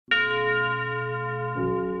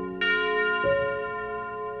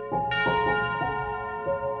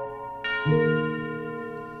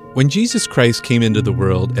When Jesus Christ came into the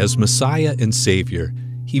world as Messiah and Savior,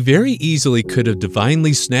 he very easily could have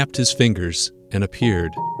divinely snapped his fingers and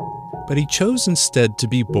appeared. But he chose instead to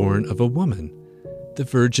be born of a woman, the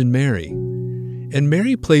Virgin Mary. And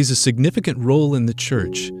Mary plays a significant role in the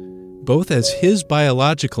Church, both as his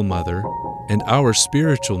biological mother and our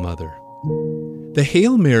spiritual mother. The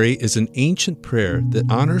Hail Mary is an ancient prayer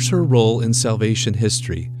that honors her role in salvation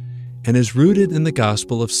history and is rooted in the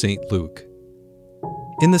Gospel of St. Luke.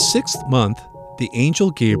 In the 6th month, the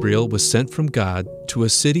angel Gabriel was sent from God to a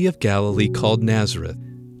city of Galilee called Nazareth,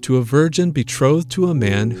 to a virgin betrothed to a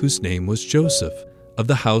man whose name was Joseph, of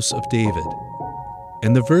the house of David.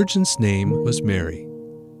 And the virgin's name was Mary.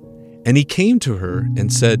 And he came to her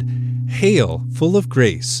and said, "Hail, full of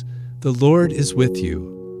grace, the Lord is with you."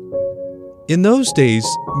 In those days,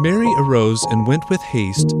 Mary arose and went with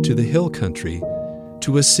haste to the hill country,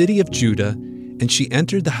 to a city of Judah, and she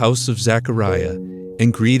entered the house of Zechariah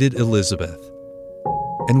and greeted Elizabeth.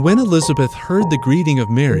 And when Elizabeth heard the greeting of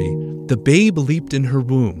Mary, the babe leaped in her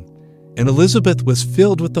womb, and Elizabeth was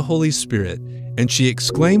filled with the Holy Spirit, and she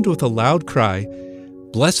exclaimed with a loud cry,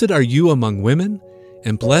 "Blessed are you among women,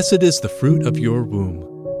 and blessed is the fruit of your womb."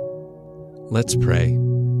 Let's pray.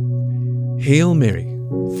 Hail Mary,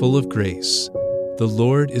 full of grace, the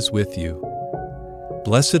Lord is with you.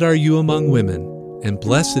 Blessed are you among women, and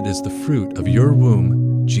blessed is the fruit of your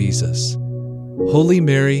womb, Jesus. Holy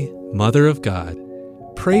Mary, Mother of God,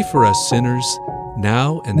 pray for us sinners,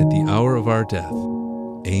 now and at the hour of our death.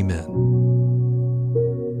 Amen.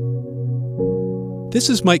 This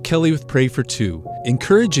is Mike Kelly with Pray for Two,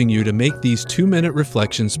 encouraging you to make these 2-minute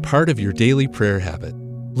reflections part of your daily prayer habit.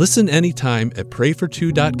 Listen anytime at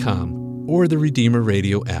prayfor2.com or the Redeemer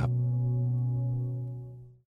Radio app.